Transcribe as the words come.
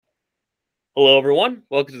Hello, everyone.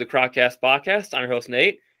 Welcome to the Croccast podcast. I'm your host,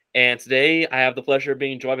 Nate, and today I have the pleasure of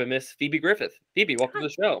being joined by Miss Phoebe Griffith. Phoebe, welcome Hi, to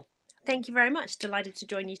the show. thank you very much. Delighted to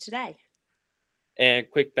join you today. And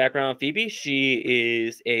quick background on Phoebe, she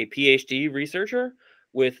is a PhD researcher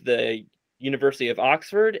with the University of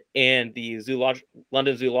Oxford and the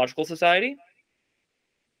London Zoological Society,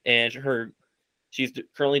 and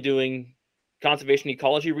currently doing conservation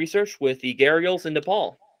ecology research with the gharials in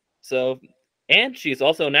Nepal. So, and she's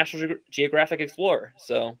also a National Geographic explorer.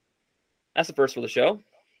 So that's the first for the show.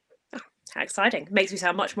 How exciting. Makes me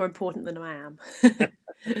sound much more important than I am.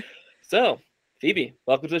 So, Phoebe,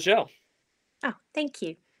 welcome to the show. Oh, thank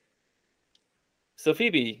you. So,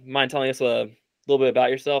 Phoebe, mind telling us a little bit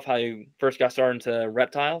about yourself, how you first got started into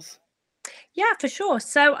reptiles? Yeah, for sure.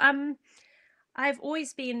 So, I've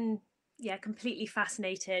always been, completely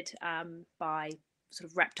fascinated by sort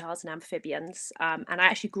of reptiles and amphibians. And I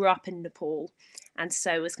actually grew up in Nepal, and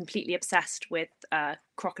so was completely obsessed with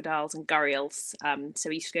crocodiles and gharials. So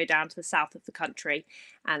we used to go down to the south of the country,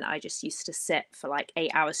 and I just used to sit for like 8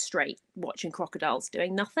 hours straight watching crocodiles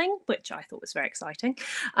doing nothing, which I thought was very exciting.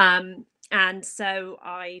 And so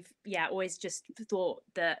I've always just thought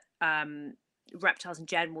that reptiles in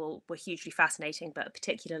general were hugely fascinating, but a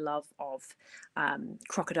particular love of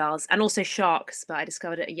crocodiles and also sharks. But I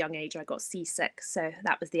discovered at a young age I got seasick, so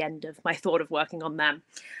that was the end of my thought of working on them.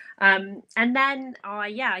 And then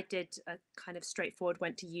I did a kind of straightforward,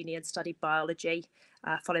 went to uni and studied biology,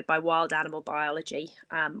 followed by wild animal biology.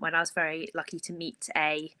 When I was very lucky to meet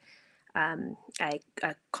a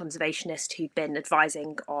conservationist who'd been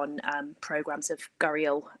advising on programs of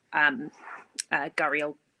gharial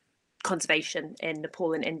conservation in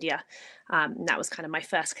Nepal and India. That was kind of my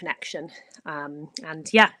first connection. And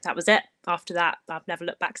yeah, that was it. After that, I've never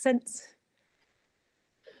looked back since.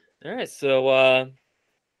 All right. So,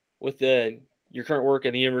 with your current work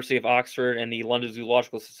at the University of Oxford and the London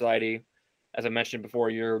Zoological Society, as I mentioned before,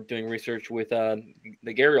 you're doing research with the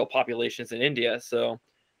gharial populations in India. So,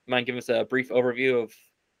 mind giving us a brief overview of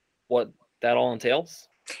what that all entails?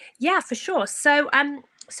 Yeah, for sure. So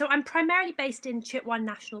I'm primarily based in Chitwan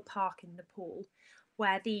National Park in Nepal,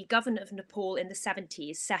 where the government of Nepal in the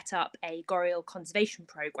 70s set up a gharial conservation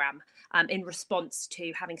program in response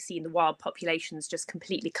to having seen the wild populations just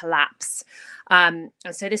completely collapse. And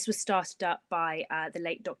so this was started up by the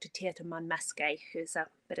late Dr. Tirtha Manmeske, who's a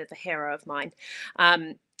bit of a hero of mine.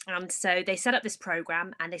 And so they set up this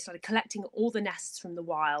program and they started collecting all the nests from the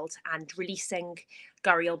wild and releasing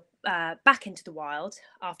gharial back into the wild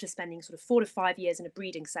after spending sort of 4 to 5 years in a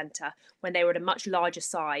breeding centre when they were at a much larger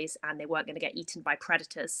size and they weren't going to get eaten by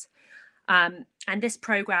predators. And this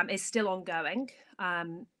program is still ongoing,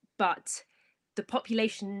 but the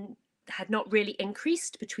population had not really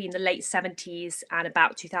increased between the late 70s and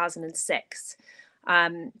about 2006.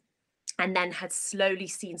 And then had slowly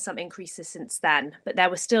seen some increases since then. But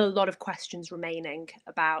there were still a lot of questions remaining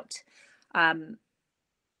about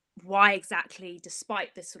why exactly,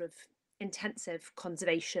 despite this sort of intensive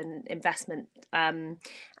conservation investment and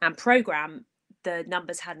program, the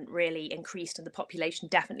numbers hadn't really increased and the population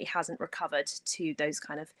definitely hasn't recovered to those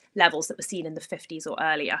kind of levels that were seen in the 50s or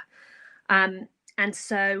earlier. And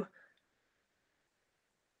so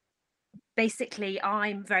basically,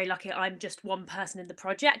 I'm very lucky. I'm just one person in the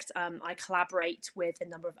project. I collaborate with a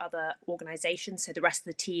number of other organisations. So the rest of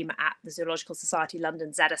the team at the Zoological Society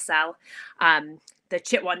London ZSL, the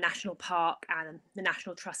Chitwan National Park, and the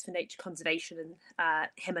National Trust for Nature Conservation and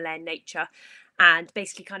Himalayan Nature, and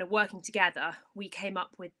basically kind of working together, we came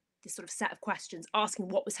up with this sort of set of questions asking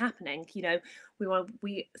what was happening.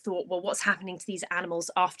 We thought, well, what's happening to these animals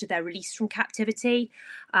after they're released from captivity?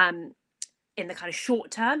 In the kind of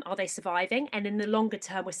short term, are they surviving? And in the longer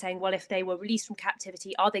term, we're saying, well, if they were released from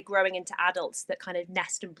captivity, are they growing into adults that kind of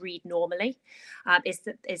nest and breed normally?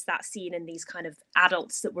 Is that seen in these kind of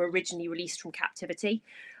adults that were originally released from captivity?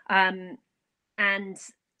 And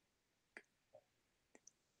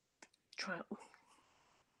try.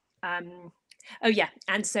 And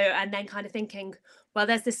then kind of thinking, well,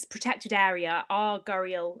 there's this protected area. Our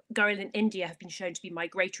gharial in India have been shown to be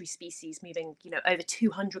migratory species, moving over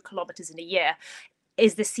 200 kilometers in a year.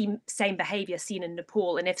 Is the same behavior seen in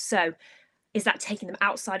Nepal? And if so, is that taking them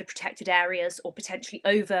outside of protected areas or potentially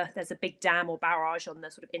over? There's a big dam or barrage on the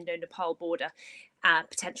sort of Indo-Nepal border,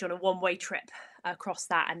 potentially on a one-way trip across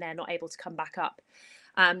that, and they're not able to come back up.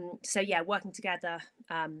 Working together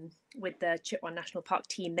with the Chitwan National Park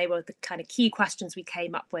team, they were the kind of key questions we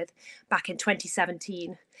came up with back in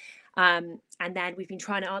 2017. And then we've been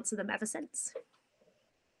trying to answer them ever since.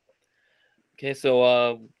 Okay,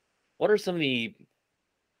 so what are some of the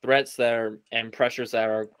threats and pressures that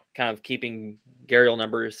are kind of keeping gharial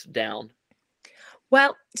numbers down?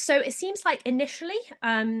 Well, so it seems like initially,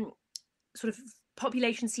 sort of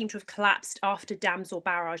populations seem to have collapsed after dams or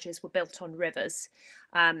barrages were built on rivers.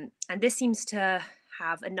 And this seems to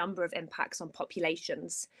have a number of impacts on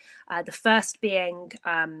populations. The first being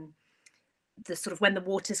the sort of when the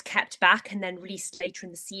water's kept back and then released later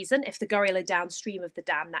in the season. If the gharial are downstream of the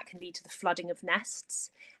dam, that can lead to the flooding of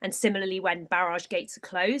nests. And similarly, when barrage gates are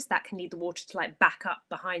closed, that can lead the water to like back up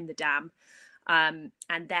behind the dam. And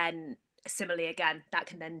then similarly again, that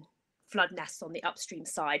can then flood nests on the upstream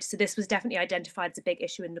side. So this was definitely identified as a big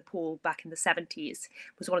issue in Nepal back in the 70s.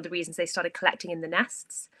 Was one of the reasons they started collecting in the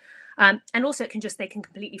nests. And also they can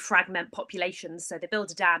completely fragment populations. So they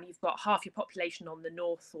build a dam, you've got half your population on the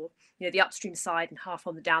north or the upstream side and half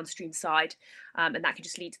on the downstream side. And that can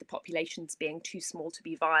just lead to the populations being too small to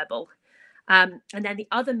be viable. And then the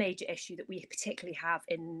other major issue that we particularly have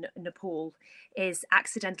in Nepal is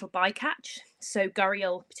accidental bycatch. So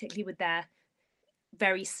gharial, particularly with their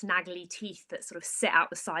very snaggly teeth that sort of sit out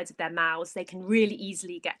the sides of their mouths, they can really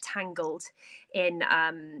easily get tangled in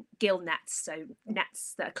gill nets. So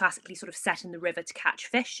nets that are classically sort of set in the river to catch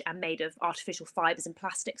fish and made of artificial fibers and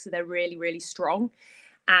plastic. So they're really, really strong.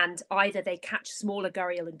 And either they catch smaller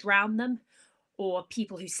gharial and drown them, or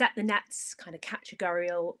people who set the nets kind of catch a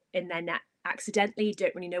gharial in their net accidentally,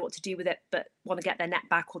 don't really know what to do with it, but want to get their net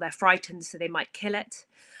back, or they're frightened, so they might kill it.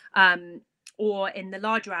 Or in the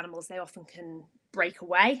larger animals, they often can break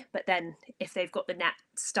away, but then if they've got the net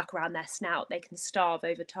stuck around their snout, they can starve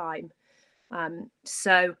over time.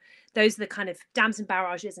 So those are the kind of dams and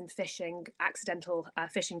barrages and fishing, accidental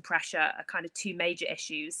fishing pressure are kind of two major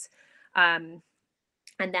issues. And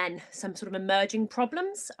then some sort of emerging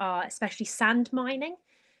problems are especially sand mining.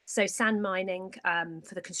 So sand mining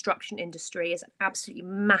for the construction industry is an absolutely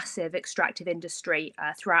massive extractive industry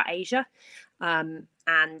throughout Asia. And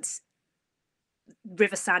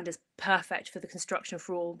river sand is perfect for the construction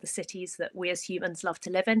for all the cities that we as humans love to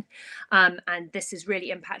live in. And this is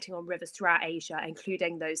really impacting on rivers throughout Asia,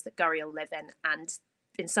 including those that gharial live in. And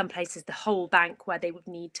in some places, the whole bank where they would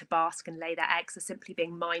need to bask and lay their eggs are simply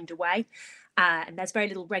being mined away. And there's very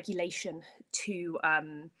little regulation to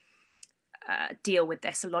deal with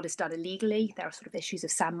this. A lot is done illegally. There are sort of issues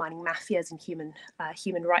of sand mining mafias and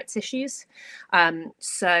human rights issues.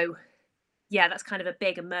 So yeah, that's kind of a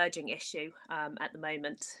big emerging issue at the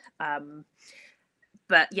moment.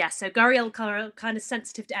 But yeah, so gharial are kind of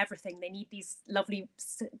sensitive to everything. They need these lovely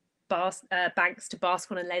banks to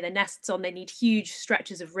bask on and lay their nests on. They need huge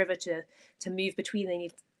stretches of river to move between. They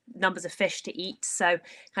need numbers of fish to eat. So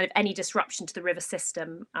kind of any disruption to the river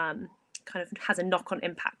system kind of has a knock-on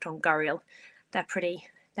impact on gharial. They're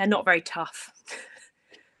not very tough.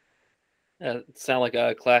 Sound like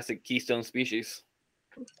a classic keystone species.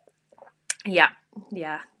 Yeah,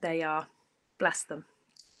 they are. Bless them.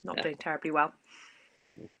 Not doing terribly well.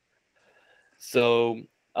 So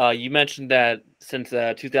you mentioned that since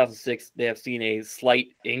 2006, they have seen a slight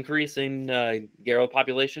increase in gharial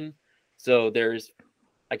population. So there's,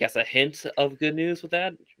 I guess, a hint of good news with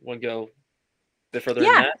that. Want to go a bit further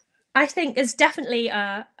than that? I think it's definitely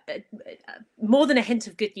more than a hint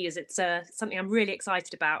of good news. It's something I'm really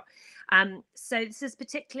excited about. So this is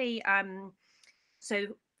particularly so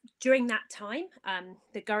during that time,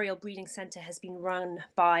 the Gharial Breeding Centre has been run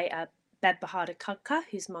by Beb Bahadur Khadka,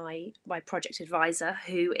 who's my project advisor,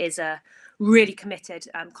 who is a really committed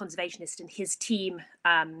conservationist, and his team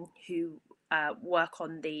who work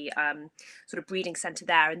on the sort of breeding centre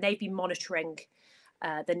there, and they've been monitoring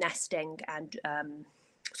the nesting and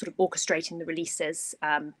sort of orchestrating the releases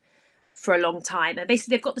for a long time. And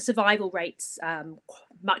basically they've got the survival rates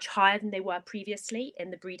much higher than they were previously in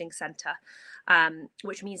the breeding centre,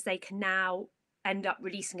 which means they can now end up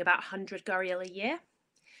releasing about 100 gharial a year.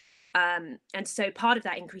 And so part of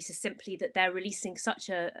that increase is simply that they're releasing such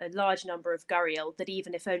a large number of gharial that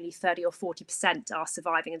even if only 30 or 40% are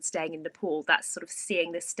surviving and staying in Nepal, that's sort of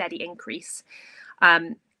seeing this steady increase.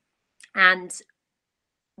 And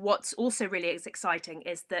what's also really exciting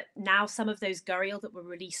is that now some of those gharial that were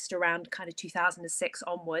released around kind of 2006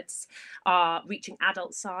 onwards are reaching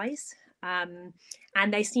adult size. And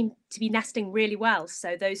they seem to be nesting really well.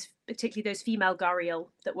 So particularly those female gharial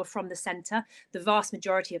that were from the centre, the vast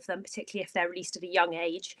majority of them, particularly if they're released at a young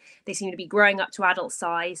age, they seem to be growing up to adult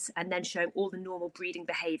size and then showing all the normal breeding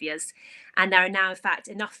behaviours. And there are now, in fact,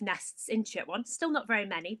 enough nests in Chitwan, still not very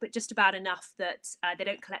many, but just about enough that they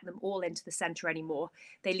don't collect them all into the centre anymore.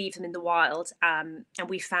 They leave them in the wild. And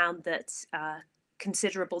we found that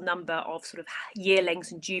considerable number of sort of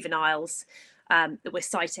yearlings and juveniles that we're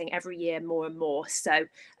sighting every year more and more. So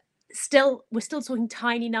we're still talking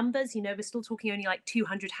tiny numbers. We're still talking only like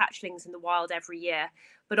 200 hatchlings in the wild every year.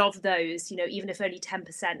 But of those, even if only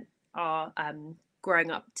 10% are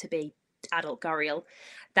growing up to be adult gharial,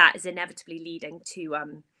 that is inevitably leading to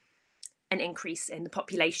an increase in the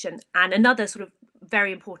population. And another sort of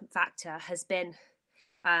very important factor has been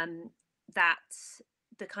that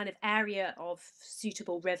the kind of area of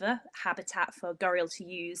suitable river habitat for gharial to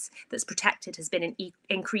use that's protected has been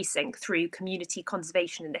increasing through community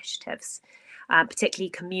conservation initiatives,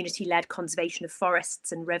 particularly community-led conservation of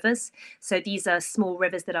forests and rivers. So these are small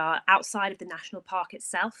rivers that are outside of the national park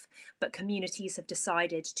itself, but communities have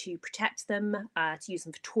decided to protect them, to use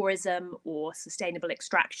them for tourism or sustainable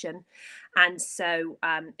extraction. And so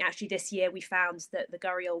actually this year we found that the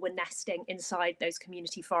gharial were nesting inside those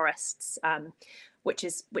community forests, which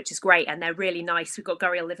is great, and they're really nice. We've got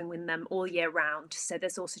gharial living with them all year round. So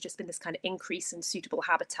there's also just been this kind of increase in suitable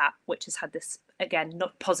habitat, which has had this, again,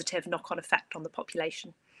 not positive knock-on effect on the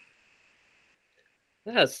population.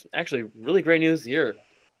 That's actually really great news here,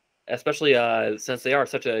 especially since they are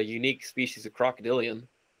such a unique species of crocodilian.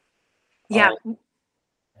 Yeah,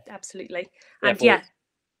 absolutely. Yeah, And yeah,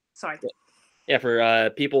 sorry. Yeah,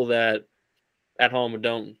 for people that at home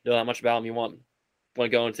don't know that much about them, you want to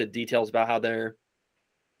go into details about how they're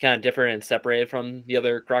kind of different and separated from the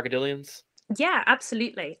other crocodilians? Yeah,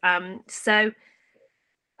 absolutely. So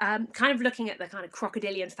kind of looking at the kind of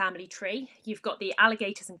crocodilian family tree, you've got the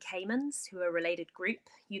alligators and caimans, who are a related group.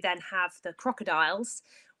 You then have the crocodiles,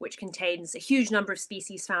 which contains a huge number of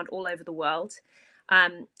species found all over the world.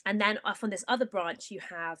 And then off on this other branch, you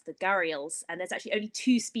have the gharials, and there's actually only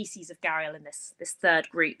two species of gharial in this third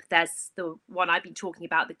group. There's the one I've been talking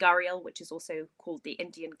about, the gharial, which is also called the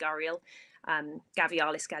Indian gharial,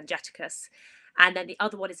 Gavialis gangeticus. And then the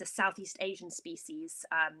other one is a Southeast Asian species,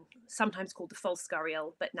 sometimes called the false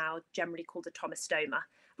gharial, but now generally called the tomistoma,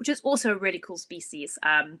 which is also a really cool species.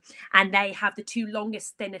 And they have the two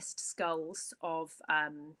longest, thinnest skulls of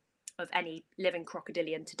any living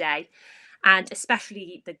crocodilian today. And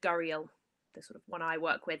especially the gharial, the sort of one I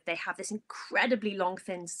work with, they have this incredibly long,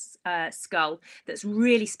 thin skull that's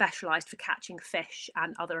really specialized for catching fish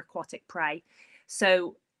and other aquatic prey.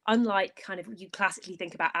 So unlike kind of you classically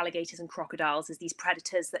think about alligators and crocodiles as these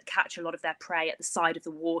predators that catch a lot of their prey at the side of the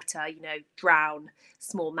water, drown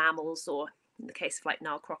small mammals, or in the case of like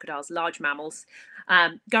Nile crocodiles, large mammals.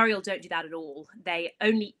 Gharial don't do that at all. They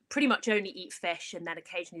pretty much only eat fish, and then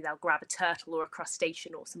occasionally they'll grab a turtle or a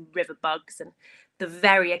crustacean or some river bugs and the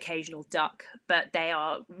very occasional duck. But they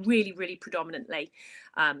are really, really predominantly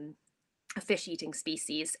a fish-eating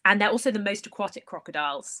species, and they're also the most aquatic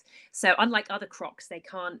crocodiles. So unlike other crocs, they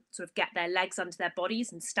can't sort of get their legs under their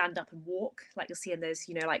bodies and stand up and walk like you'll see in those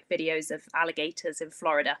like videos of alligators in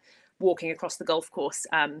Florida walking across the golf course.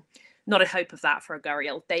 Not a hope of that for a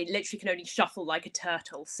gharial. They literally can only shuffle like a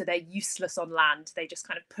turtle, so they're useless on land. They just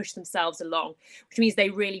kind of push themselves along, which means they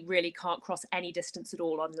really, really can't cross any distance at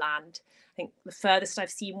all on land. I think the furthest I've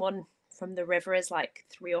seen one from the river is like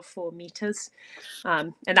 3 or 4 meters.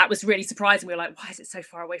 And that was really surprising. We were like, why is it so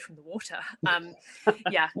far away from the water?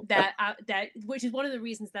 Yeah, they're which is one of the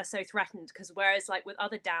reasons they're so threatened, because whereas like with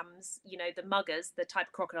other dams, the muggers, the type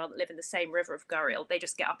of crocodile that live in the same river of gharial, they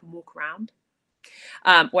just get up and walk around.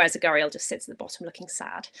 Whereas a gharial just sits at the bottom looking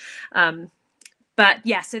sad. But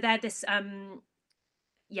yeah, so they're this,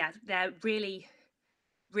 they're really,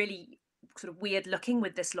 really sort of weird looking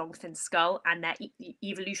with this long thin skull, and they're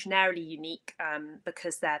evolutionarily unique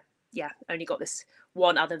because they're only got this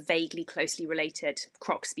one other vaguely closely related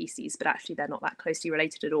croc species, but actually they're not that closely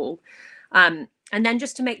related at all. And then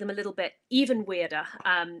just to make them a little bit even weirder,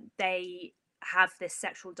 they have this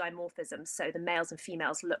sexual dimorphism, so the males and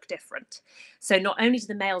females look different. So not only do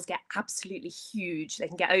the males get absolutely huge, they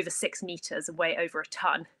can get over 6 meters and weigh over a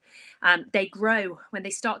ton. They grow, when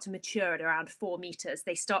they start to mature at around 4 meters,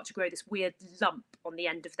 they start to grow this weird lump on the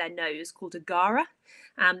end of their nose called a gara.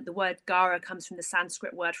 The word gara comes from the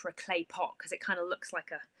Sanskrit word for a clay pot, because it kind of looks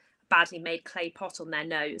like a badly made clay pot on their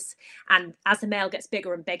nose. And as the male gets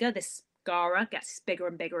bigger and bigger, this gara gets bigger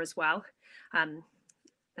and bigger as well.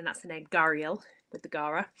 And that's the name gharial, with the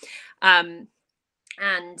gara. And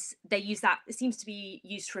they use that, it seems to be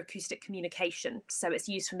used for acoustic communication. So it's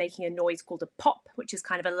used for making a noise called a pop, which is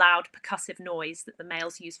kind of a loud percussive noise that the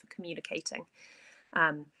males use for communicating.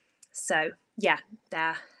 So yeah,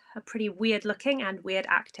 they're a pretty weird looking and weird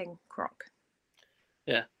acting croc.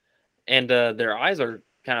 Yeah, and their eyes are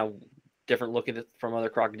kind of different looking from other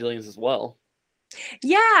crocodilians as well.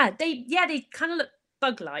 Yeah, they kind of look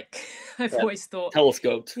bug-like. I've always thought.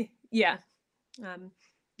 Telescoped. Yeah.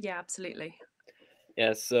 Yeah, absolutely.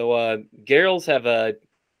 Yeah, so gharials have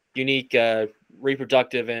unique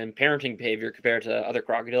reproductive and parenting behavior compared to other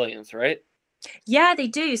crocodilians, right? Yeah, they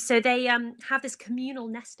do. So they have this communal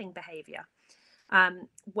nesting behavior,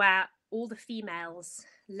 where all the females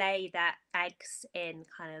lay their eggs in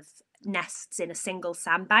kind of nests in a single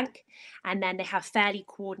sandbank, and then they have fairly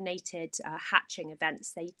coordinated hatching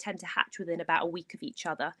events. They tend to hatch within about a week of each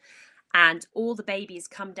other, and all the babies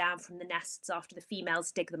come down from the nests after the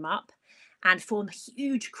females dig them up and form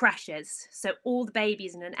huge creches. So all the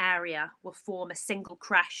babies in an area will form a single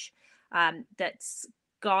creche that's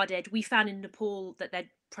guarded. We found in Nepal that they're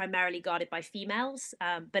primarily guarded by females,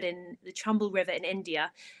 but in the Chambal River in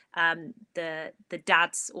India, the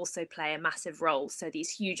dads also play a massive role. So these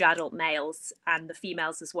huge adult males and the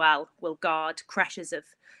females as well will guard creches of,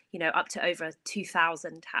 up to over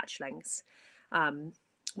 2,000 hatchlings,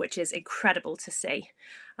 which is incredible to see.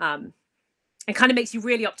 It kind of makes you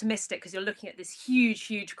really optimistic because you're looking at this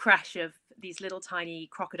huge creche of these little tiny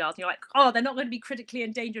crocodiles. And you're like, oh, they're not going to be critically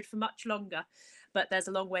endangered for much longer. But there's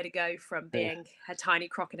a long way to go from being a tiny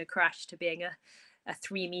croc in a creche to being a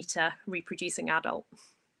 3-meter reproducing adult.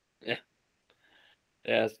 Yeah.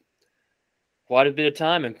 Yeah. Quite a bit of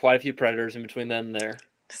time and quite a few predators in between them there.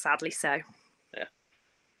 Sadly so. Yeah.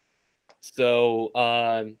 So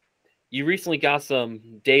you recently got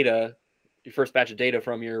some data, your first batch of data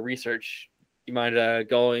from your research. You mind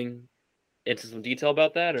going into some detail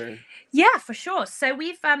about that, or? Yeah, for sure. So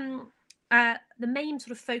we've the main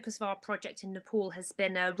sort of focus of our project in Nepal has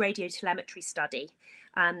been a radio telemetry study.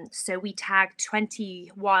 So we tagged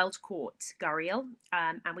 20 wild caught gharial,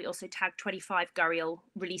 and we also tagged 25 gharial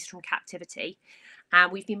released from captivity.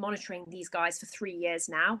 And we've been monitoring these guys for 3 years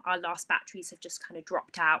now. Our last batteries have just kind of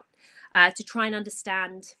dropped out to try and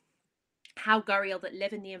understand how gharial that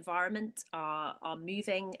live in the environment are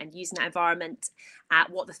moving and using that environment,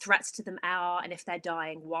 what the threats to them are, and if they're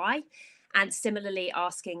dying, why. And similarly,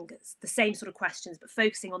 asking the same sort of questions, but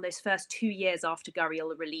focusing on those first 2 years after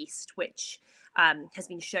gharial are released, which has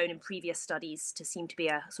been shown in previous studies to seem to be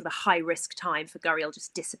a sort of high risk time for gharial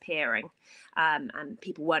just disappearing, and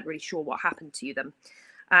people weren't really sure what happened to them.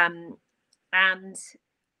 And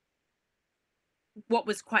what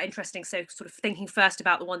was quite interesting, so sort of thinking first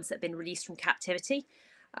about the ones that have been released from captivity,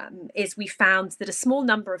 is we found that a small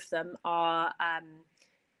number of them are,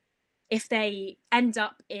 if they end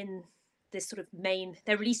up in this sort of main,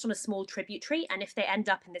 they're released on a small tributary, and if they end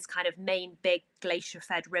up in this kind of main big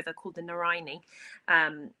glacier-fed river called the Narayani,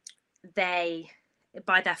 they,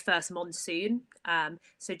 by their first monsoon,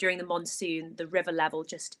 so during the monsoon, the river level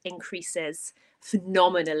just increases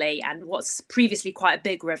phenomenally, and what's previously quite a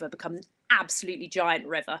big river becomes absolutely giant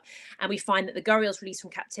river. And we find that the gharials released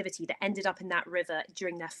from captivity that ended up in that river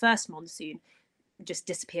during their first monsoon just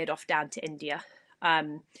disappeared off down to India,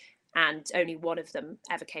 and only one of them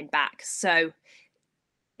ever came back. So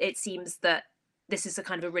it seems that this is a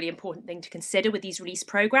kind of a really important thing to consider with these release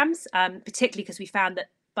programs, particularly because we found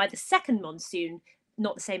that by the second monsoon,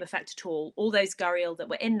 not the same effect at all. All those gharial that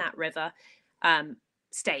were in that river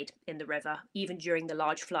stayed in the river, even during the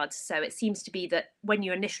large floods. So it seems to be that when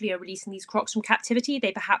you initially are releasing these crocs from captivity,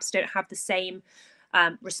 they perhaps don't have the same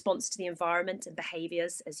response to the environment and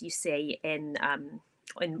behaviours as you see in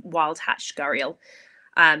wild hatched gharial.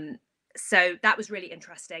 So that was really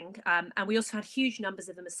interesting. And we also had huge numbers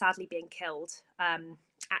of them are sadly being killed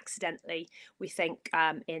accidentally, we think,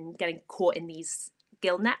 in getting caught in these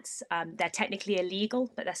gill nets. They're technically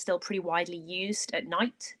illegal, but they're still pretty widely used at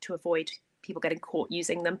night to avoid people getting caught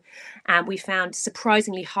using them. And we found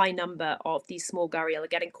surprisingly high number of these small gharial are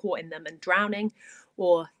getting caught in them and drowning,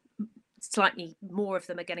 or slightly more of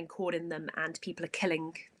them are getting caught in them and people are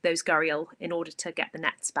killing those gharial in order to get the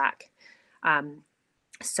nets back.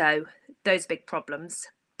 So those big problems.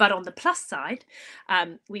 But on the plus side,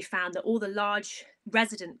 we found that all the large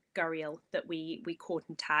resident gharial that we caught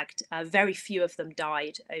and tagged, very few of them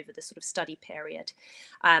died over the sort of study period.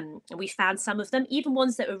 And we found some of them, even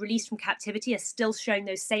ones that were released from captivity, are still showing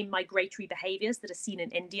those same migratory behaviors that are seen in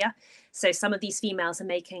India. So some of these females are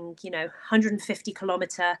making,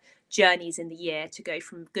 150-kilometer journeys in the year to go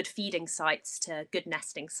from good feeding sites to good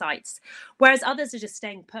nesting sites, whereas others are just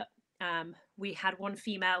staying put. We had one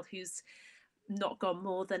female who's not gone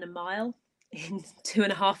more than a mile in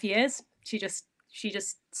 2.5 years. She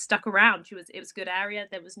just stuck around. It was a good area.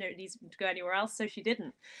 There was no need to go anywhere else, so she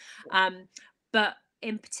didn't. But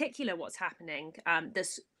in particular, what's happening,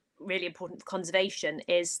 this really important for conservation,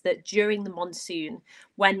 is that during the monsoon,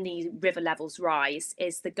 when the river levels rise,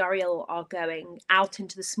 is the gharial are going out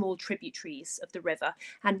into the small tributaries of the river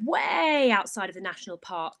and way outside of the national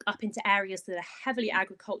park up into areas that are heavily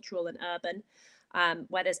agricultural and urban.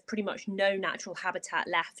 where there's pretty much no natural habitat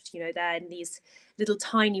left. They're in these little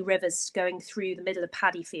tiny rivers going through the middle of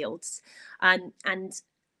paddy fields. And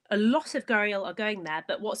a lot of gharial are going there,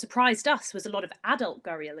 but what surprised us was a lot of adult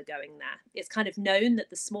gharial are going there. It's kind of known that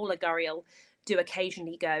the smaller gharial do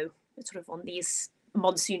occasionally go sort of on these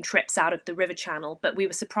monsoon trips out of the river channel, but we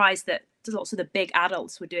were surprised that lots of the big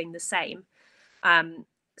adults were doing the same.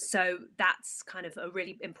 So that's kind of a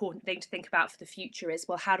really important thing to think about for the future is,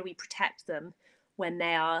 well, how do we protect them when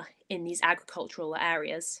they are in these agricultural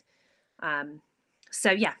areas?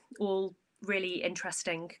 So yeah, all really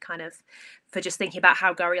interesting kind of for just thinking about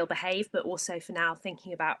how gharial behave, but also for now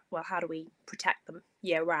thinking about, well, how do we protect them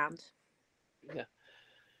year round? Yeah.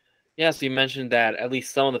 Yeah, so you mentioned that at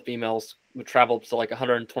least some of the females would travel up to like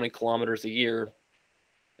 120 kilometers a year.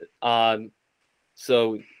 Um,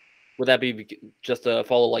 so would that be just to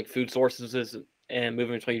follow like food sources and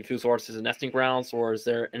moving between food sources and nesting grounds, or is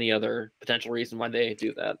there any other potential reason why they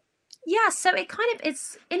do that? Yeah, so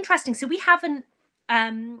it's interesting. So we haven't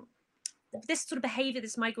this sort of behavior,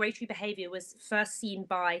 this migratory behavior, was first seen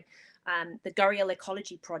by the Gharial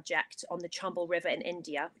Ecology Project on the Chambal River in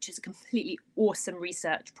India, which is a completely awesome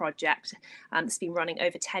research project that's been running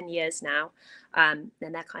over 10 years now. And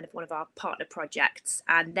they're kind of one of our partner projects.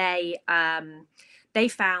 And they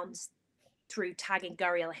found through tagging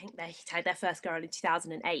gharial, I think they tagged their first gharial in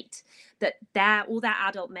 2008, that all their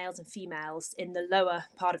adult males and females in the lower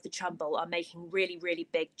part of the Chambal are making really, really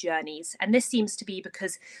big journeys. And this seems to be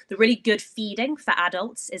because the really good feeding for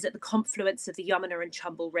adults is at the confluence of the Yamuna and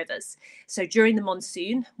Chambal rivers. So during the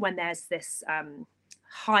monsoon, when there's this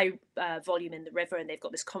high volume in the river and they've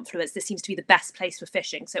got this confluence, this seems to be the best place for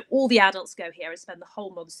fishing. So all the adults go here and spend the whole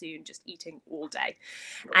monsoon just eating all day.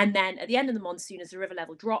 And then at the end of the monsoon, as the river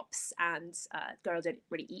level drops, and gharial don't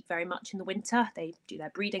really eat very much in the winter, they do their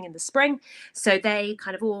breeding in the spring. So they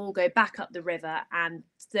kind of all go back up the river, and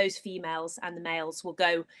those females and the males will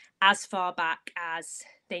go as far back as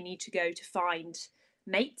they need to go to find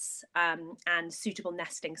mates and suitable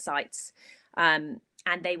nesting sites.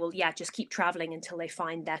 And they will, yeah, just keep traveling until they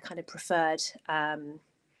find their kind of preferred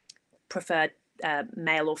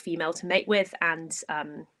male or female to mate with, and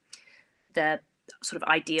the sort of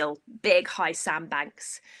ideal big high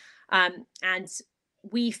sandbanks. And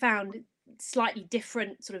we found slightly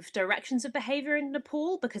different sort of directions of behavior in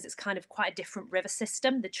Nepal because it's kind of quite a different river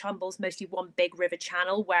system. The Chambal's mostly one big river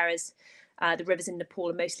channel, whereas the rivers in Nepal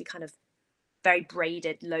are mostly kind of very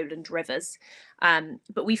braided lowland rivers.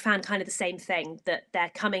 But we found kind of the same thing, that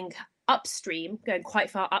they're coming upstream, going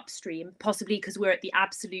quite far upstream, possibly because we're at the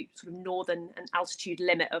absolute sort of northern and altitude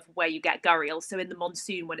limit of where you get gharial. So in the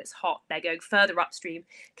monsoon, when it's hot, they're going further upstream,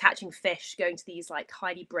 catching fish, going to these like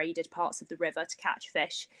highly braided parts of the river to catch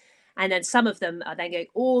fish. And then some of them are then going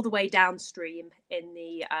all the way downstream in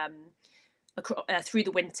the through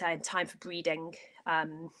the winter in time for breeding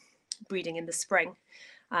in the spring.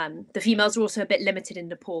 The females are also a bit limited in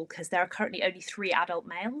Nepal because there are currently only 3 adult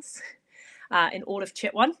males in all of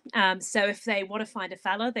Chitwan. So if they want to find a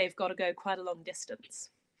fella, they've got to go quite a long distance.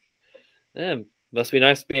 Yeah, must be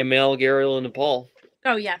nice to be a male gharial in Nepal.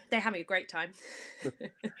 Oh yeah, they're having a great time.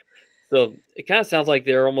 So it kind of sounds like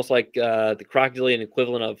they're almost like the crocodilian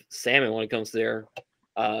equivalent of salmon when it comes to their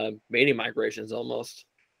mating migrations, almost.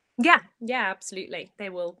 Yeah, absolutely. They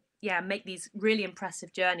will, make these really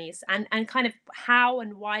impressive journeys, and kind of how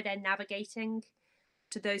and why they're navigating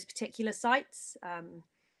to those particular sites.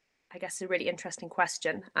 I guess a really interesting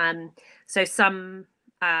question. So some,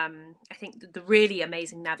 I think the really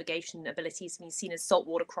amazing navigation abilities have been seen as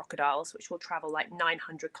saltwater crocodiles, which will travel like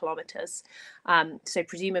 900 kilometers. So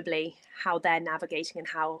presumably how they're navigating and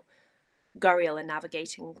how gharial are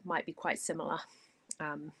navigating might be quite similar.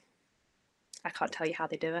 I can't tell you how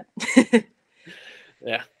they do it.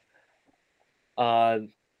 Yeah.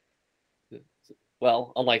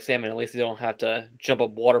 Well, unlike salmon, at least they don't have to jump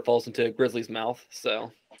up waterfalls into a grizzly's mouth.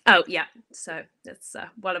 So. Oh yeah, so that's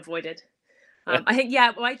well avoided. I think,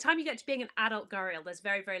 by the time you get to being an adult gharial, there's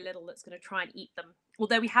very, very little that's going to try and eat them.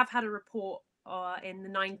 Although we have had a report in the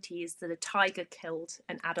 90s that a tiger killed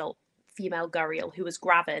an adult female gharial who was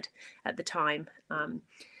gravid at the time.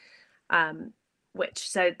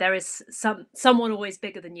 So there is someone always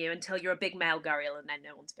bigger than you until you're a big male gharial, and then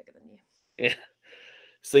no one's bigger than you. Yeah.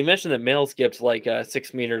 So you mentioned that males get to like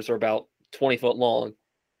 6 meters or about 20 foot long.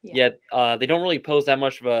 Yeah. Yet they don't really pose that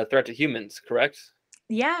much of a threat to humans, correct?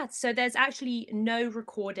 Yeah, so there's actually no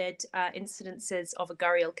recorded incidences of a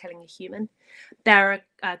gharial killing a human. There are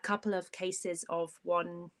a couple of cases of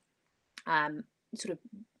one sort of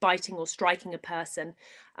biting or striking a person,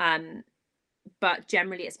 but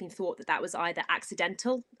generally it's been thought that was either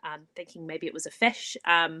accidental, thinking maybe it was a fish,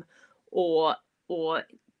 or or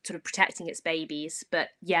sort of protecting its babies. But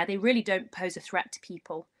yeah, they really don't pose a threat to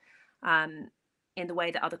people in the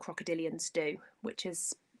way that other crocodilians do, which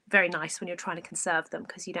is very nice when you're trying to conserve them,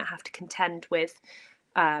 because you don't have to contend with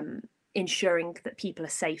ensuring that people are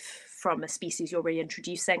safe from a species you're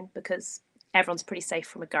reintroducing, because everyone's pretty safe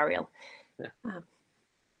from a gharial. Yeah.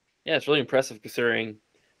 Yeah, it's really impressive considering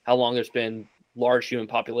how long there's been large human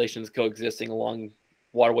populations coexisting along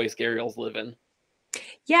waterways gharials live in.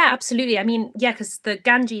 Yeah, absolutely. I mean, yeah, because the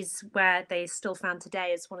Ganges, where they still found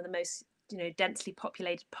today, is one of the most densely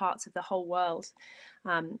populated parts of the whole world.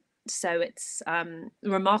 So it's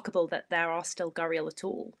remarkable that there are still gharial at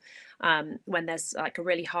all when there's like a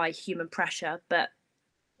really high human pressure. But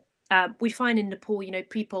we find in Nepal,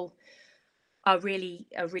 people are really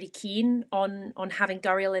keen on having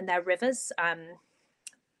gharial in their rivers.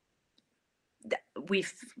 We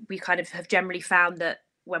kind of have generally found that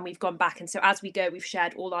when we've gone back, and so as we go, we've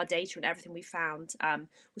shared all our data and everything we found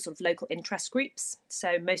with sort of local interest groups.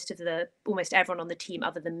 So almost everyone on the team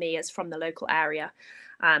other than me is from the local area,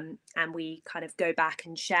 and we kind of go back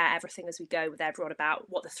and share everything as we go with everyone about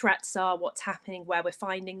what the threats are, what's happening, where we're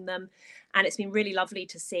finding them. And it's been really lovely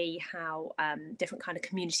to see how different kind of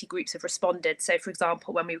community groups have responded. So for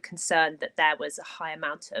example, when we were concerned that there was a high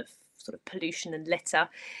amount of sort of pollution and litter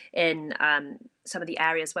in some of the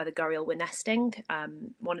areas where the gharial were nesting,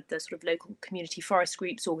 one of the sort of local community forest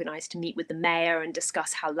groups organised to meet with the mayor and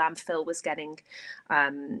discuss how landfill was getting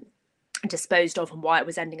disposed of and why it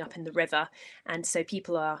was ending up in the river. And so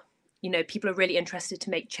people are really interested to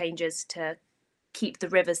make changes to keep the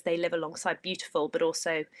rivers they live alongside beautiful, but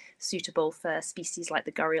also suitable for species like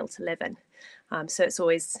the gharial to live in. So it's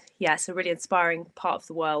always, it's a really inspiring part of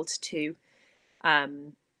the world to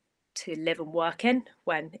live and work in.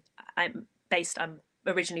 When I'm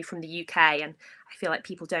originally from the UK, and I feel like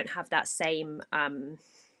people don't have that same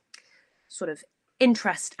sort of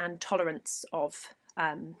interest and tolerance of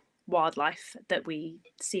wildlife that we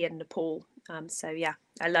see in Nepal. So yeah,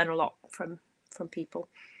 I learn a lot from people.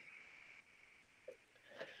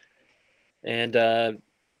 And I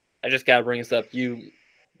just gotta bring this up. You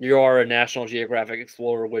are a National Geographic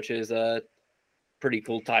explorer, which is a pretty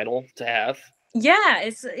cool title to have. Yeah,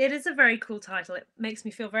 it is a very cool title. It makes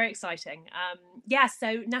me feel very exciting.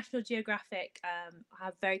 So National Geographic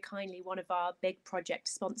have very kindly one of our big project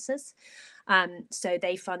sponsors. So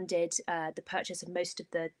they funded the purchase of most of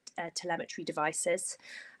the telemetry devices,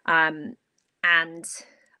 and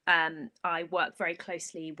I work very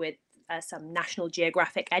closely with some National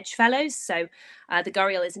Geographic Edge Fellows. So the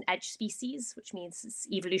gharial is an edge species, which means it's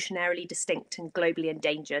evolutionarily distinct and globally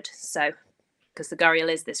endangered. So because the gharial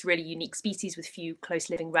is this really unique species with few close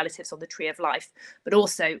living relatives on the tree of life, but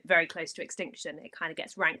also very close to extinction. It kind of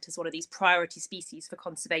gets ranked as one of these priority species for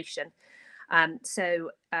conservation. In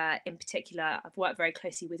particular, I've worked very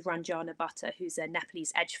closely with Ranjana Bhatta, who's a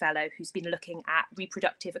Nepalese Edge Fellow, who's been looking at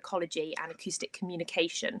reproductive ecology and acoustic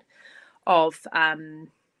communication of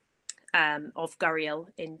gharial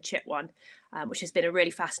in Chitwan, which has been a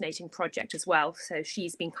really fascinating project as well. So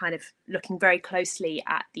she's been kind of looking very closely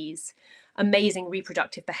at these amazing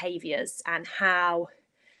reproductive behaviours and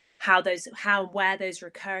where those are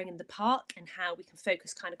occurring in the park, and how we can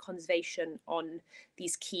focus kind of conservation on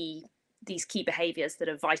these key behaviours that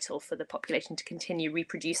are vital for the population to continue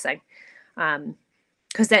reproducing.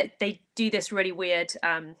 Because they do this really weird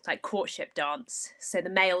like courtship dance. So the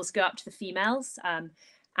males go up to the females,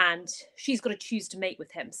 and she's got to choose to mate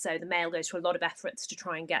with him. So the male goes through a lot of efforts to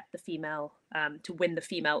try and get the female, to win the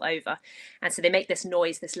female over. And so they make this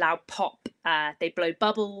noise, this loud pop. They blow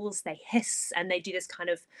bubbles, they hiss, and they do this kind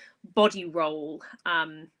of body roll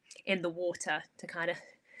in the water to kind of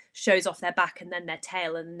shows off their back and then their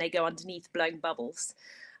tail, and they go underneath blowing bubbles,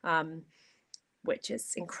 which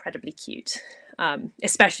is incredibly cute.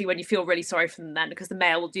 Especially when you feel really sorry for them then, because the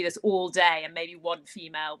male will do this all day and maybe one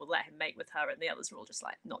female will let him mate with her and the others are all just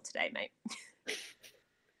like, not today, mate.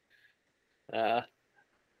 Yeah.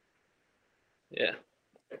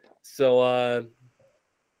 So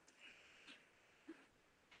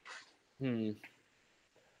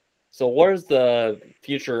so what is the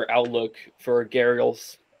future outlook for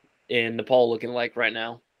gharials in Nepal looking like right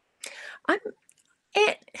now?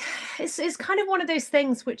 It's kind of one of those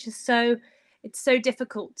things which is so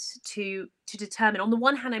difficult to determine. On the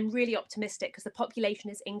one hand, I'm really optimistic because the population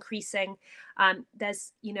is increasing.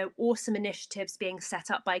 There's awesome initiatives being set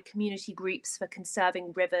up by community groups for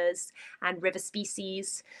conserving rivers and river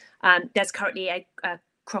species. There's currently a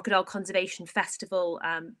crocodile conservation festival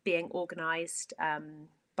being organised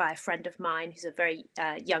by a friend of mine who's a very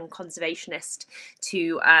young conservationist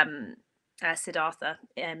to Siddhartha,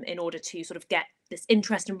 in order to sort of get this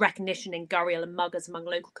interest and recognition in Gharial and muggers among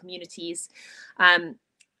local communities. And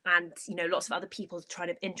lots of other people trying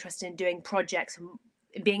to interested in doing projects and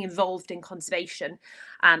being involved in conservation.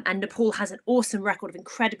 And Nepal has an awesome record of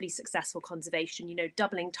incredibly successful conservation,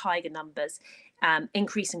 doubling tiger numbers,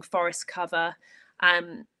 increasing forest cover.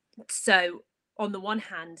 So on the one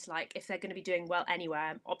hand, like, if they're going to be doing well anywhere,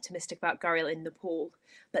 I'm optimistic about Gharial in Nepal.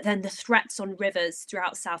 But then the threats on rivers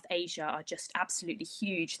throughout South Asia are just absolutely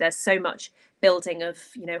huge. There's so much building of,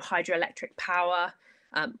 hydroelectric power,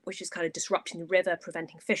 which is kind of disrupting the river,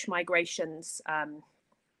 preventing fish migrations,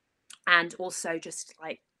 and also just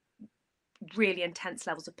like really intense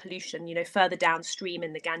levels of pollution, further downstream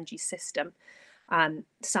in the Ganges system.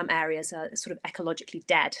 Some areas are sort of ecologically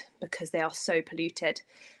dead because they are so polluted.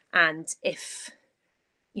 And if,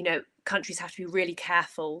 countries have to be really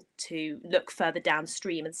careful to look further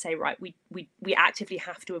downstream and say, right, we actively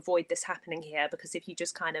have to avoid this happening here, because if you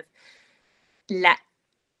just kind of let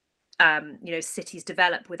cities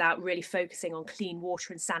develop without really focusing on clean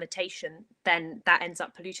water and sanitation, then that ends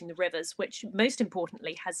up polluting the rivers, which most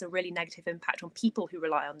importantly has a really negative impact on people who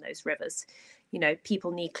rely on those rivers.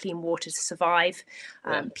 People need clean water to survive.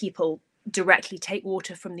 People directly take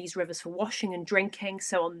water from these rivers for washing and drinking.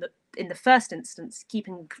 So in the first instance,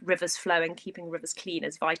 keeping rivers flowing, keeping rivers clean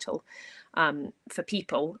is vital for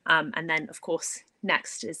people. And then, of course,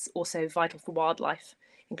 next is also vital for wildlife,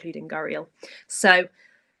 including Gharial. So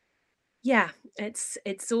yeah,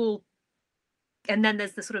 it's all. And then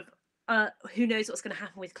there's the sort of who knows what's going to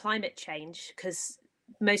happen with climate change, because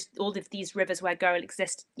all of these rivers where Gharial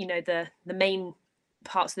exist, the main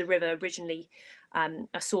parts of the river originally are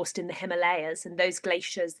sourced in the Himalayas, and those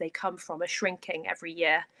glaciers they come from are shrinking every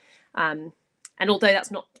year. And although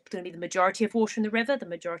that's not going to be the majority of water in the river, the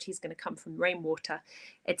majority is going to come from rainwater.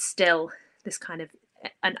 It's still this kind of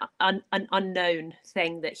an unknown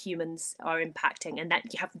thing that humans are impacting, and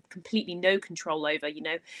that you have completely no control over.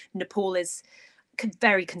 Nepal is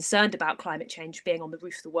very concerned about climate change being on the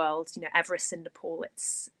roof of the world. Everest in Nepal,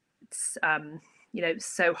 it's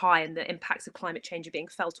so high, and the impacts of climate change are being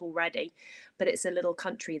felt already. But it's a little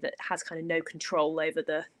country that has kind of no control over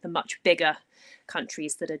the much bigger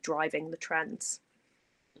countries that are driving the trends.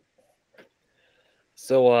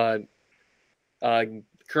 So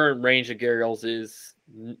current range of gharials is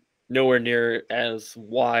nowhere near as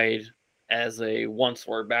wide as they once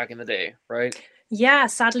were back in the day, right? Yeah,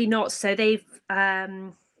 sadly not. So they've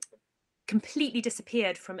completely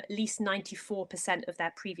disappeared from at least 94% of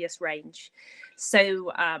their previous range.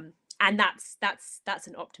 So and that's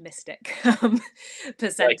an optimistic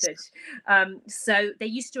percentage. So they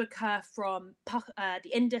used to occur from the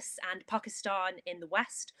Indus and Pakistan in the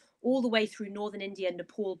west, all the way through northern India,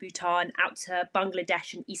 Nepal, Bhutan, out to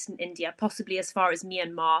Bangladesh and eastern India, possibly as far as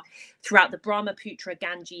Myanmar, throughout the Brahmaputra,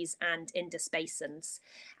 Ganges, and Indus basins.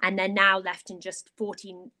 And they're now left in just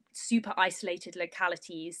 14 super isolated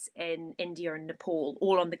localities in India and Nepal,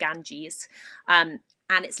 all on the Ganges. And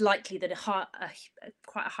it's likely that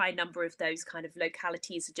quite a high number of those kind of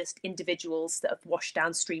localities are just individuals that have washed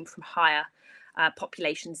downstream from higher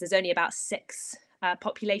populations. There's only about 6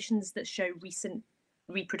 populations that show recent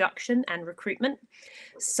reproduction and recruitment.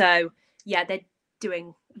 So yeah, they're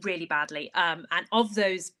doing really badly. And of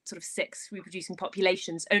those sort of 6 reproducing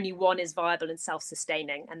populations, only 1 is viable and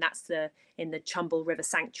self-sustaining, and that's in the Chambal River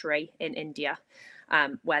Sanctuary in India,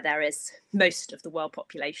 where there is most of the world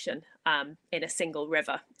population in a single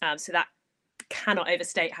river. So that cannot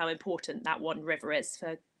overstate how important that one river is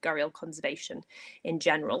for Gharial conservation in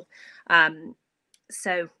general.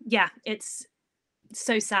 So yeah, it's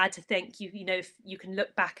so sad to think if you can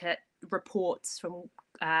look back at reports from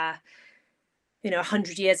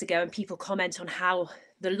 100 years ago, and people comment on how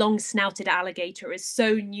the long-snouted alligator is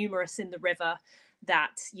so numerous in the river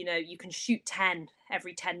that you can shoot 10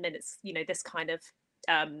 every 10 minutes. This kind of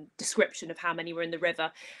description of how many were in the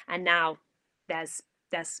river, and now there's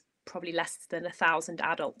probably less than 1,000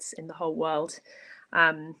 adults in the whole world.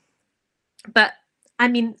 But I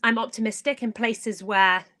mean, I'm optimistic in places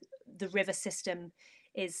where the river system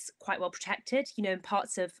is quite well protected. In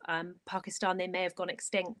parts of Pakistan, they may have gone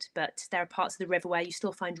extinct, but there are parts of the river where you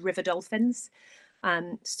still find river dolphins.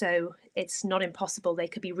 So it's not impossible they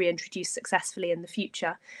could be reintroduced successfully in the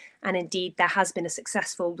future. And indeed, there has been a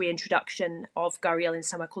successful reintroduction of Gharial in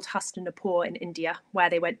somewhere called Hastinapur in India, where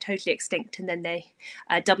they went totally extinct. And then a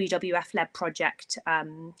WWF-led project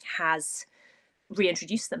has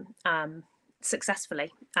reintroduced them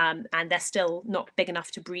successfully, and they're still not big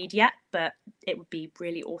enough to breed yet, but it would be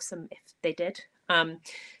really awesome if they did.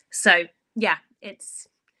 So yeah, it's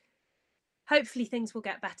hopefully things will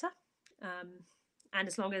get better, and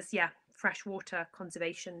as long as freshwater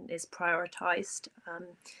conservation is prioritised.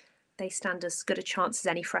 They stand as good a chance as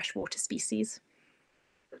any freshwater species.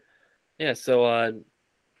 Yeah. So,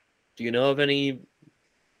 do you know of any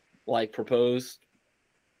like proposed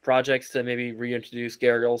projects to maybe reintroduce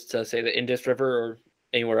gharials to, say, the Indus River or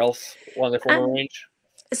anywhere else along the former Um, range?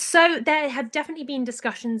 So there have definitely been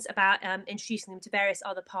discussions about introducing them to various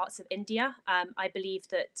other parts of India. I believe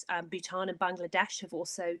that Bhutan and Bangladesh have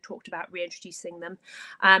also talked about reintroducing them.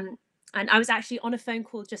 Um, and I was actually on a phone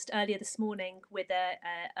call just earlier this morning with a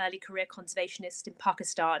early career conservationist in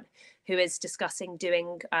Pakistan who is discussing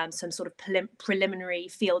doing some sort of preliminary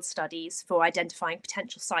field studies for identifying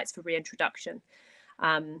potential sites for reintroduction.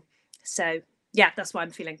 So yeah, that's why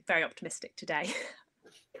I'm feeling very optimistic today.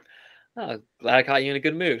 Oh, glad I caught you in a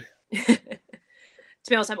good mood. To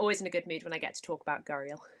be honest, I'm always in a good mood when I get to talk about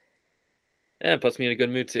Gharial. Yeah, it puts me in a good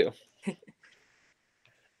mood too.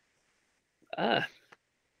 Ah,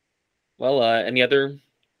 well, any other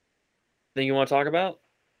thing you want to talk about?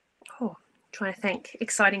 Oh, trying to think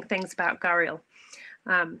exciting things about Gharial.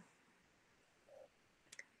 Um,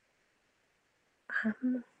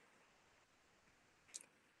 um,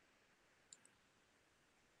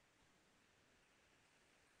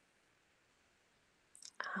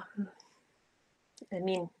 I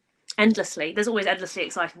mean, endlessly. There's always endlessly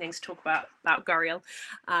exciting things to talk about Gharial,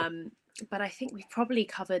 but I think we've probably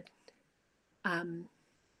covered um,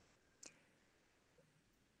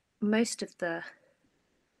 most of the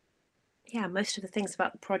most of the things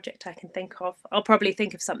about the project I can think of. I'll probably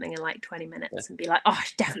think of something in like 20 Yeah. minutes and be like, oh, I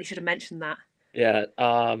definitely should have mentioned that. Yeah.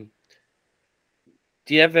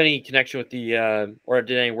 Do you have any connection with the or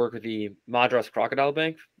did any work with the Madras Crocodile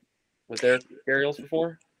Bank with their gharials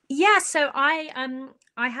before? Yeah, so I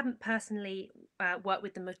haven't personally worked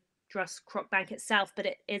with the Madras Croc Bank itself, but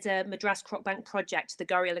it is a Madras Croc Bank project, the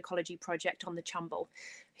Gharial Ecology Project on the Chumbel,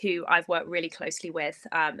 who I've worked really closely with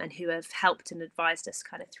and who have helped and advised us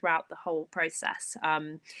kind of throughout the whole process.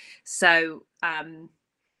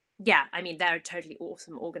 Yeah, I mean they're a totally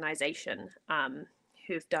awesome organisation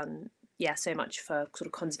who've done so much for sort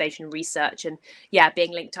of conservation research and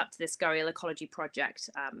being linked up to this Gharial Ecology Project,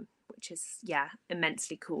 which is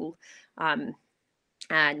immensely cool, um,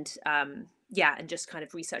 and just kind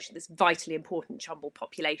of researching this vitally important Chumbel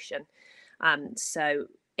population. So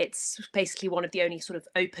it's basically one of the only sort of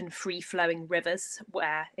open, free-flowing rivers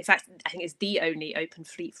where, in fact, I think it's the only open,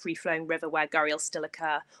 free-flowing river where gharials still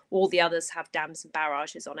occur. All the others have dams and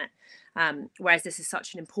barrages on it. Whereas this is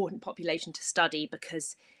such an important population to study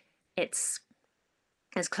because it's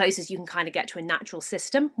as close as you can kind of get to a natural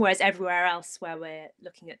system. Whereas everywhere else where we're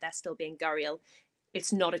looking at there still being gharial,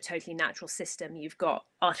 it's not a totally natural system. You've got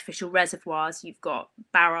artificial reservoirs, you've got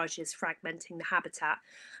barrages fragmenting the habitat,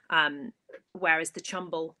 whereas the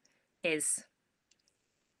Chumbel is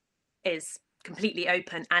completely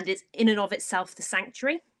open and is in and of itself the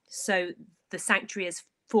sanctuary. So the sanctuary is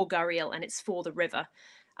for gharial and it's for the river.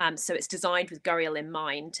 So it's designed with gharial in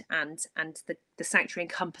mind, and the sanctuary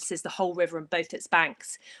encompasses the whole river and both its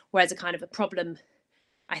banks. Whereas a kind of a problem,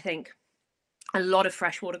 I think, a lot of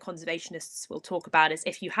freshwater conservationists will talk about is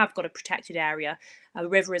if you have got a protected area, a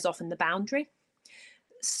river is often the boundary.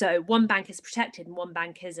 So one bank is protected and one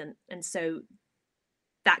bank isn't, and so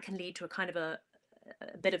that can lead to a kind of a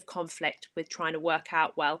bit of conflict with trying to work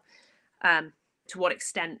out to what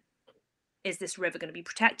extent is this river going to be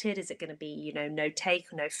protected? Is it going to be no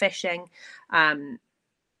take, no fishing?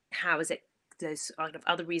 How is it those kind of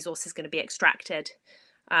other resources going to be extracted?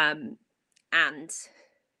 And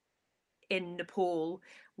in Nepal,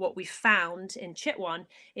 what we found in Chitwan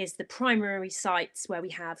is the primary sites where we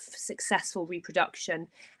have successful reproduction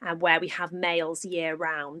and where we have males year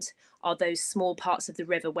round are those small parts of the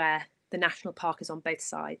river where the national park is on both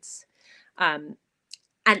sides. And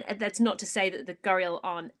that's not to say that the gharial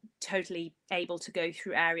aren't totally able to go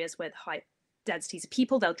through areas with high densities of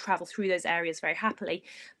people. They'll travel through those areas very happily,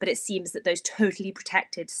 but it seems that those totally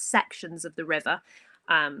protected sections of the river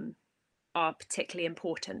are particularly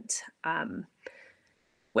important,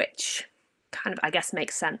 which kind of, I guess,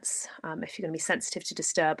 makes sense. If you're going to be sensitive to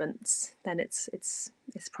disturbance, then it's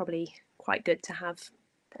probably quite good to have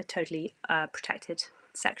a totally protected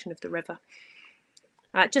section of the river.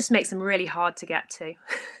 It just makes them really hard to get to.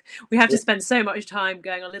 We have to spend so much time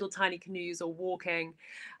going on little tiny canoes or walking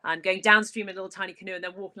and going downstream in a little tiny canoe and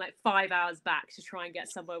then walking like 5 hours back to try and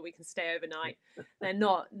get somewhere we can stay overnight. They're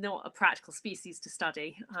not a practical species to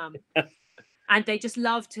study. And they just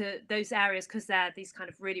love those areas because they're these kind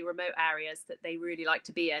of really remote areas that they really like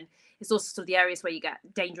to be in. It's also sort of the areas where you get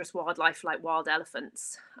dangerous wildlife like wild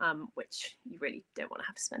elephants, which you really don't want to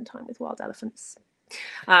have to spend time with wild elephants.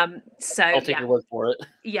 So I'll take yeah, your word for it.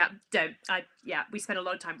 yeah, don't. We spend a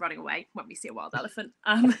lot of time running away when we see a wild elephant.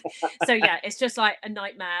 So yeah, it's just like a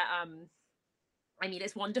nightmare. I mean,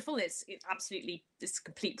 it's wonderful. It's absolutely it's a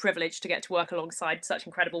complete privilege to get to work alongside such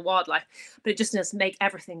incredible wildlife, but it just does make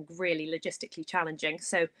everything really logistically challenging.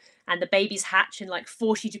 So, and the babies hatch in like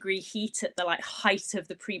 40-degree heat at the like height of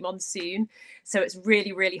the pre-monsoon. So it's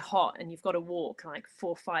really, really hot, and you've got to walk like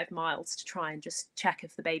 4 or 5 miles to try and just check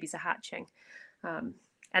if the babies are hatching. Um,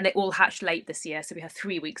 and they all hatched late this year, so we have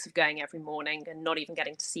 3 weeks of going every morning and not even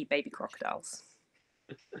getting to see baby crocodiles.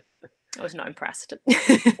 I was not impressed.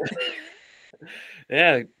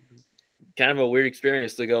 Yeah, kind of a weird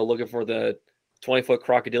experience to go looking for the 20-foot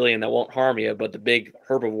crocodilian that won't harm you, but the big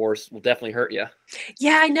herbivores will definitely hurt you.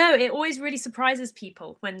 Yeah, I know. It always really surprises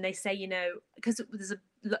people when they say, because there's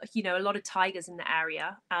a lot of tigers in the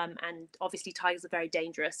area, and obviously tigers are very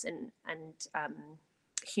dangerous, and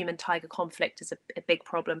human tiger conflict is a big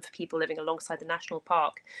problem for people living alongside the national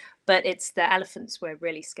park. But it's the elephants we're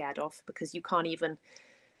really scared of because you can't even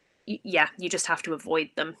you just have to avoid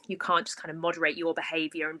them. You can't just kind of moderate your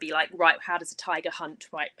behavior and be like, right, how does a tiger hunt?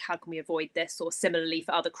 Right, how can we avoid this? Or similarly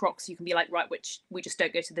for other crocs, you can be like, right, which we just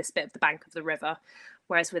don't go to this bit of the bank of the river.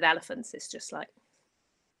 Whereas with elephants, it's just like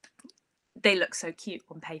they look so cute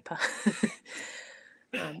on paper.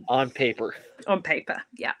 On paper. On paper,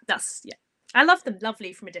 yeah, I love them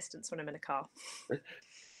lovely from a distance when I'm in a car.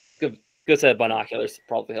 Good set of binoculars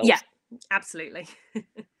probably Yeah, helps. absolutely.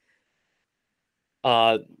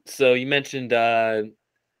 So you mentioned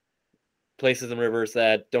places and rivers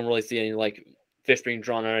that don't really see any like fish being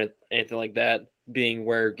drawn or anything like that, being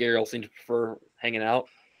where gharials seem to prefer hanging out.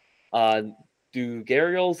 Uh, do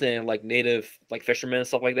gharials and like native like fishermen and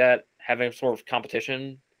stuff like that have any sort of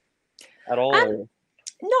competition at all? Um, Or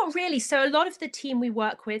Not really. So a lot of the team we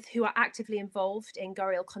work with who are actively involved in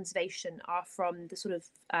gharial conservation are from the sort of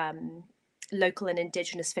local and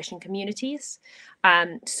indigenous fishing communities.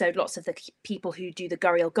 So lots of the people who do the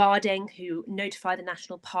gharial guarding, who notify the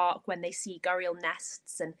national park when they see gharial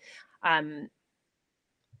nests, and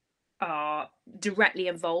are directly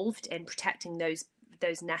involved in protecting those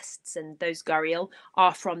nests and those gharial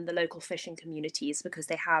are from the local fishing communities because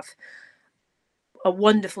they have a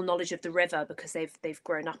wonderful knowledge of the river because they've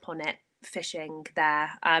grown up on it fishing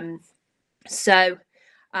there. So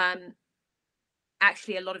um,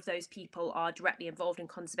 actually, a lot of those people are directly involved in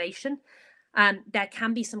conservation. There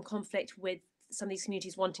can be some conflict with some of these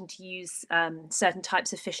communities wanting to use certain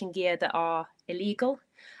types of fishing gear that are illegal.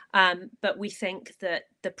 But we think that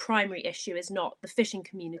the primary issue is not the fishing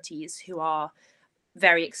communities who are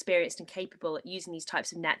very experienced and capable at using these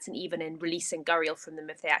types of nets and even in releasing gharial from them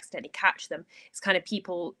if they accidentally catch them. It's kind of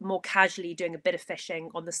people more casually doing a bit of fishing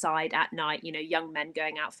on the side at night, young men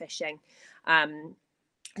going out fishing,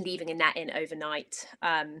 leaving a net in overnight.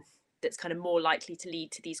 That's kind of more likely to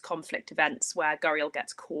lead to these conflict events where gharial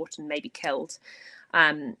gets caught and maybe killed.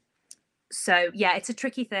 So yeah, it's a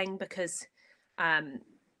tricky thing because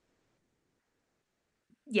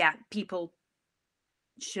people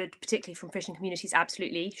should, particularly from fishing communities,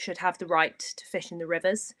 absolutely should have the right to fish in the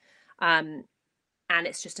rivers. And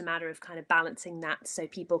it's just a matter of kind of balancing that so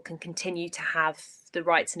people can continue to have the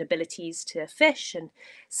rights and abilities to fish and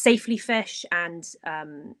safely fish, and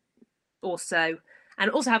also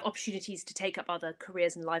have opportunities to take up other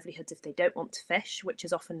careers and livelihoods if they don't want to fish, which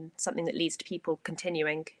is often something that leads to people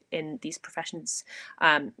continuing in these professions,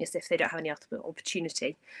 as if they don't have any other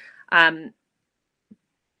opportunity.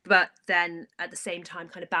 But then at the same time,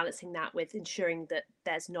 kind of balancing that with ensuring that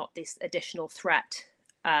there's not this additional threat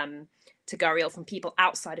to gharial from people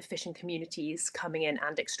outside of fishing communities coming in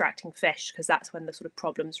and extracting fish, because that's when the sort of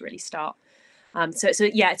problems really start. So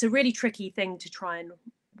it's a really tricky thing to try and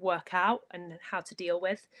work out and how to deal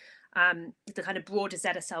with. The kind of broader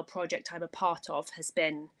ZSL project I'm a part of has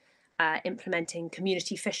been implementing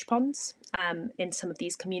community fish ponds in some of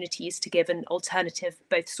these communities to give an alternative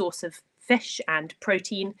both source of fish and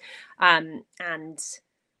protein, and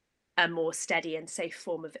a more steady and safe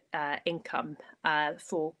form of income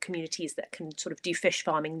for communities that can sort of do fish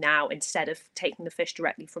farming now instead of taking the fish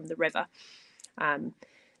directly from the river.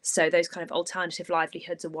 So those kind of alternative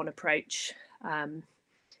livelihoods are one approach.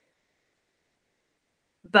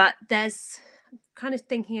 But there's kind of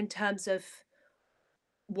thinking in terms of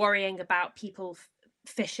worrying about people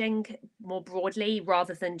fishing more broadly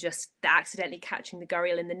rather than just accidentally catching the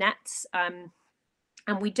gharial in the nets. And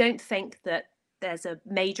we don't think that there's a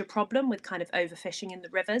major problem with kind of overfishing in the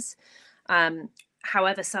rivers.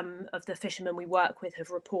 However, some of the fishermen we work with have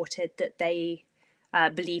reported that they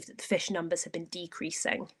believe that the fish numbers have been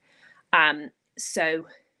decreasing. So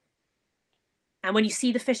And when you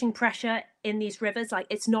see the fishing pressure in these rivers, like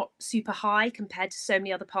it's not super high compared to so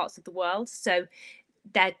many other parts of the world. So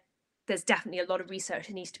there's definitely a lot of research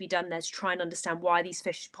that needs to be done there to try and understand why these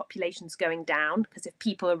fish populations are going down. Because if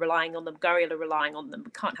people are relying on them, gharial are relying on them,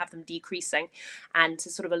 we can't have them decreasing. And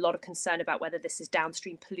there's sort of a lot of concern about whether this is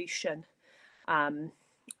downstream pollution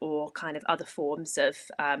or kind of other forms of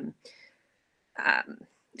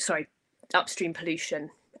upstream pollution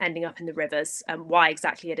ending up in the rivers, and why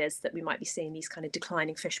exactly it is that we might be seeing these kind of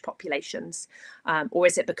declining fish populations, or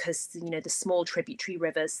is it because the small tributary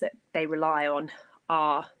rivers that they rely on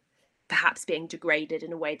are perhaps being degraded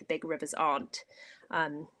in a way the big rivers aren't.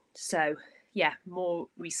 So yeah, more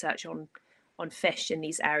research on fish in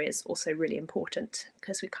these areas also really important,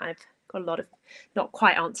 because we kind of got a lot of not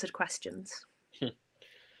quite answered questions.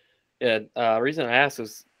 Yeah, reason I asked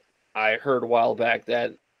is I heard a while back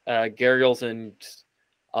that gharials and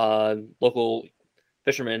local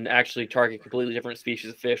fishermen actually target completely different species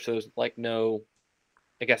of fish. So there's like no,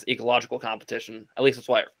 I guess, ecological competition. At least that's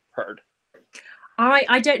what I heard.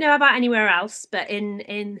 I don't know about anywhere else, but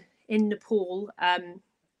in Nepal, I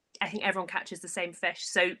think everyone catches the same fish.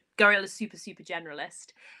 So gharial is super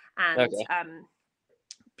generalist, and Okay.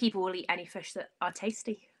 people will eat any fish that are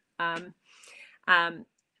tasty.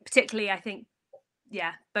 Particularly, I think,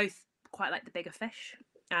 yeah, both quite like the bigger fish.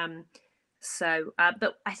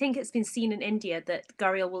 But I think it's been seen in India that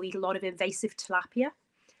gharial will eat a lot of invasive tilapia,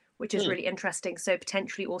 which is really interesting. So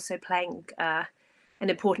potentially also playing an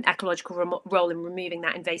important ecological role in removing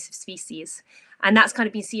that invasive species. And that's kind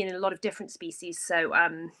of been seen in a lot of different species. So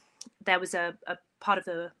there was a part of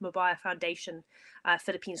the Mobile Foundation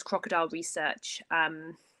Philippines crocodile research.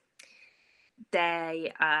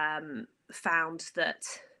 They found that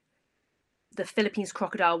the Philippines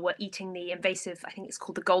crocodile were eating the invasive, I think it's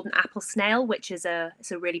called the golden apple snail, which is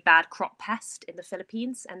it's a really bad crop pest in the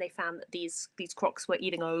Philippines. And they found that these crocs were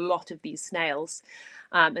eating a lot of these snails.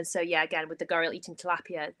 And so, yeah, again, with the gharial eating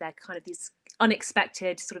tilapia, they're kind of these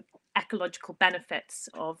unexpected sort of ecological benefits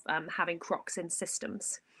of having crocs in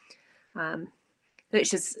systems,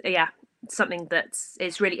 which is, yeah, something that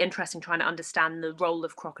is really interesting, trying to understand the role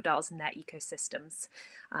of crocodiles in their ecosystems,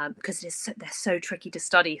 because they're so tricky to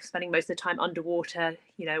study, spending most of the time underwater,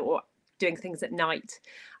 or doing things at night.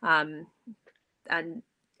 And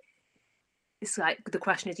it's like the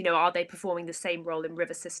question is, are they performing the same role in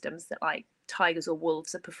river systems that like tigers or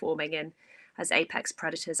wolves are performing in as apex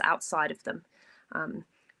predators outside of them?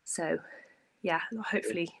 So yeah,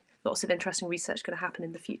 hopefully lots of interesting research going to happen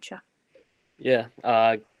in the future. Yeah,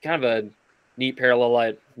 kind of a neat parallel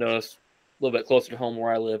I noticed a little bit closer to home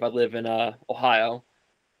where I live. I live in Ohio,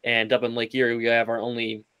 and up in Lake Erie, we have our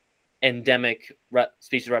only endemic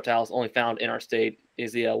species of reptiles only found in our state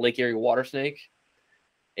is the Lake Erie water snake,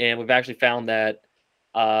 and we've actually found that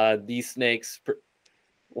these snakes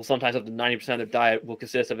will sometimes up to 90% of their diet will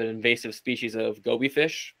consist of an invasive species of goby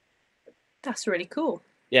fish. That's really cool.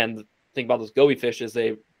 Yeah, and the thing about those goby fish is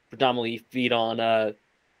they predominantly feed on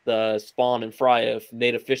the spawn and fry of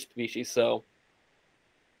native fish species. So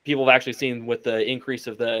people have actually seen with the increase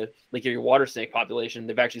of the Lake Erie water snake population,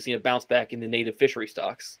 they've actually seen a bounce back in the native fishery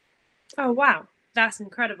stocks. Oh, wow. That's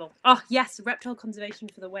incredible. Oh, yes, reptile conservation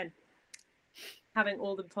for the win. Having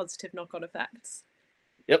all the positive knock-on effects.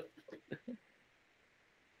 Yep.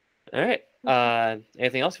 All right.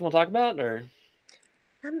 Anything else you want to talk about, or?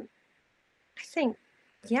 I think,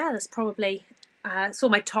 yeah, that's probably it's all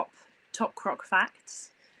my top croc facts.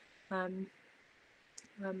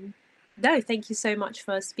 No, thank you so much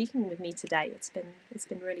for speaking with me today. It's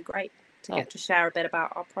been really great to get to share a bit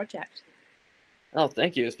about our project. Oh,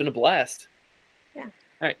 thank you. It's been a blast. Yeah. All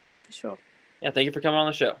right. For sure. Yeah, thank you for coming on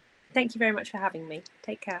the show. Thank you very much for having me.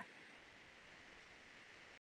 Take care.